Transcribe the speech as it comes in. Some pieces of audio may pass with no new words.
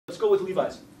with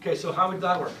Levi's. Okay, so how would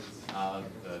that work?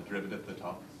 The derivative at the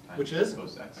top times which is?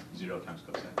 cos x. 0 times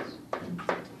cos x.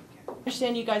 I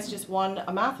understand you guys just won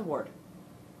a math award.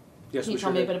 Yes, Can you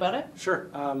tell me a bit about it? Sure.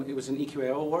 It was an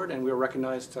EQAO award, and we were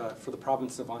recognized for the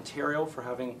province of Ontario for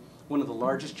having one of the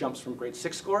largest jumps from grade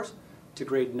 6 scores to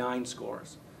grade 9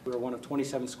 scores. We were one of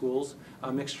 27 schools,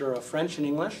 a mixture of French and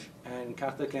English, and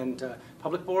Catholic and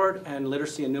Public Board, and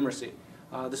Literacy and Numeracy.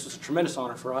 This was a tremendous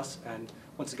honor for us, and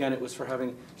once again, it was for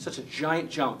having such a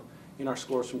giant jump in our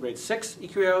scores from grade 6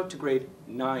 EQAO to grade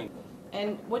 9.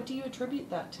 And what do you attribute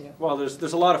that to? Well,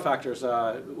 there's a lot of factors.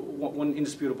 One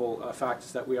indisputable fact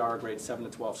is that we are a grade 7 to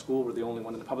 12 school. We're the only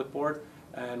one in the Public Board,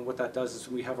 and what that does is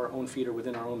we have our own feeder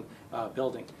within our own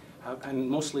building, and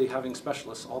mostly having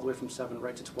specialists all the way from 7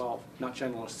 right to 12, not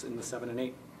generalists in the 7 and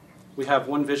 8. We have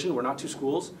one vision. We're not two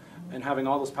schools, and having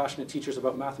all those passionate teachers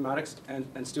about mathematics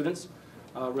and students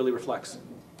really reflects.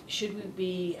 Should we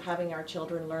be having our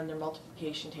children learn their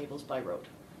multiplication tables by rote?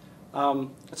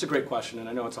 That's a great question, and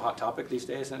I know it's a hot topic these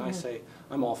days, and I say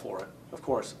I'm all for it. Of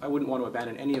course, I wouldn't want to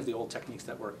abandon any of the old techniques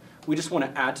that work. We just want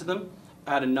to add to them,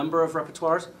 add a number of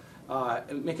repertoires,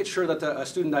 and make it sure that a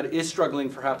student that is struggling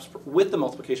perhaps with the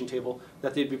multiplication table,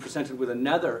 that they'd be presented with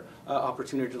another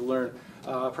opportunity to learn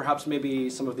perhaps maybe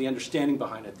some of the understanding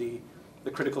behind it, the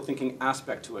critical thinking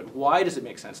aspect to it. Why does it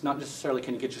make sense? Not necessarily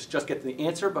can you just get the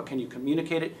answer, but can you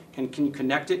communicate it, can you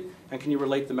connect it, and can you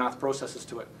relate the math processes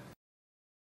to it?